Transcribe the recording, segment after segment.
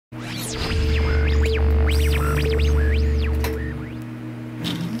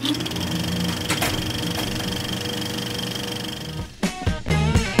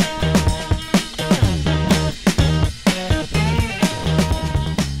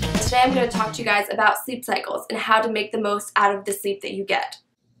today I'm going to talk to you guys about sleep cycles and how to make the most out of the sleep that you get.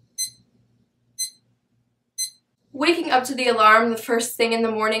 Waking up to the alarm the first thing in the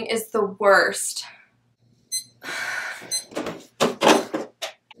morning is the worst.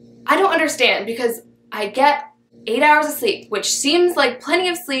 I don't understand because I get 8 hours of sleep, which seems like plenty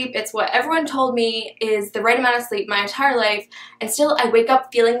of sleep. It's what everyone told me is the right amount of sleep my entire life, and still I wake up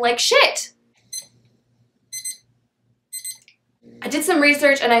feeling like shit. I did some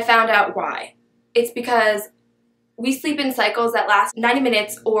research and I found out why. It's because we sleep in cycles that last 90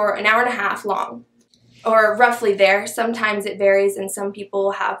 minutes or an hour and a half long, or roughly there. Sometimes it varies and some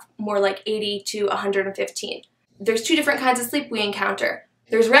people have more like 80 to 115. There's two different kinds of sleep we encounter.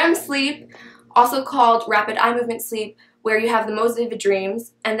 There's REM sleep, also called rapid eye movement sleep, where you have the most vivid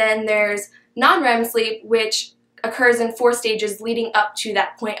dreams, and then there's non-REM sleep, which occurs in 4 stages leading up to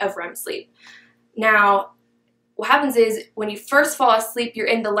that point of REM sleep. Now, what happens is when you first fall asleep, you're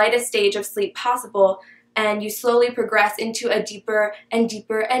in the lightest stage of sleep possible, and you slowly progress into a deeper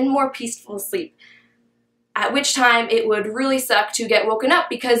and more peaceful sleep, at which time it would really suck to get woken up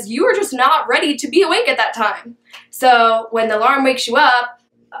because you were just not ready to be awake at that time. So when the alarm wakes you up,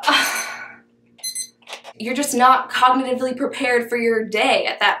 you're just not cognitively prepared for your day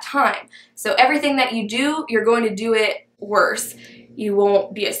at that time. So everything that you do, you're going to do it worse. You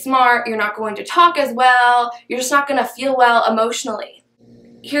won't be as smart, you're not going to talk as well, you're just not going to feel well emotionally.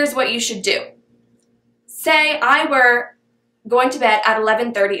 Here's what you should do. Say I were going to bed at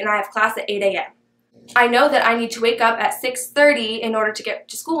 11:30 and I have class at 8 a.m. I know that I need to wake up at 6:30 in order to get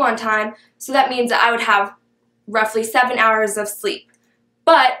to school on time, so that means that I would have roughly 7 hours of sleep.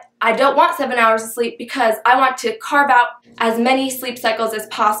 But I don't want 7 hours of sleep because I want to carve out as many sleep cycles as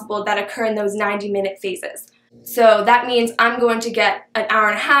possible that occur in those 90-minute phases. So that means I'm going to get an hour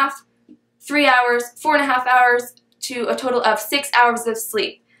and a half, 3 hours, 4.5 hours, to a total of 6 hours of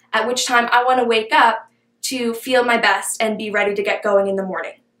sleep, at which time I want to wake up to feel my best and be ready to get going in the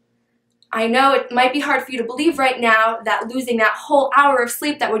morning. I know it might be hard for you to believe right now that losing that whole hour of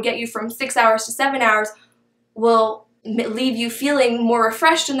sleep that would get you from 6 hours to 7 hours will leave you feeling more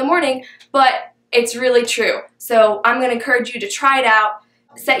refreshed in the morning, but it's really true. So I'm going to encourage you to try it out.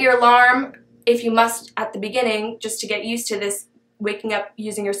 Set your alarm if you must at the beginning, just to get used to this waking up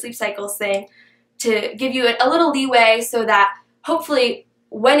using your sleep cycles thing, to give you a little leeway so that hopefully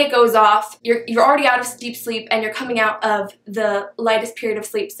when it goes off, you're already out of deep sleep and you're coming out of the lightest period of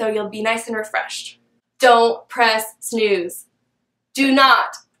sleep, so you'll be nice and refreshed. Don't press snooze. Do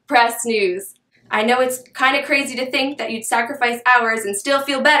not press snooze. I know it's kind of crazy to think that you'd sacrifice hours and still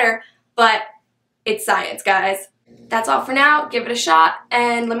feel better, but it's science, guys. That's all for now. Give it a shot,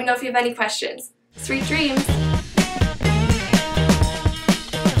 and let me know if you have any questions. Sweet dreams!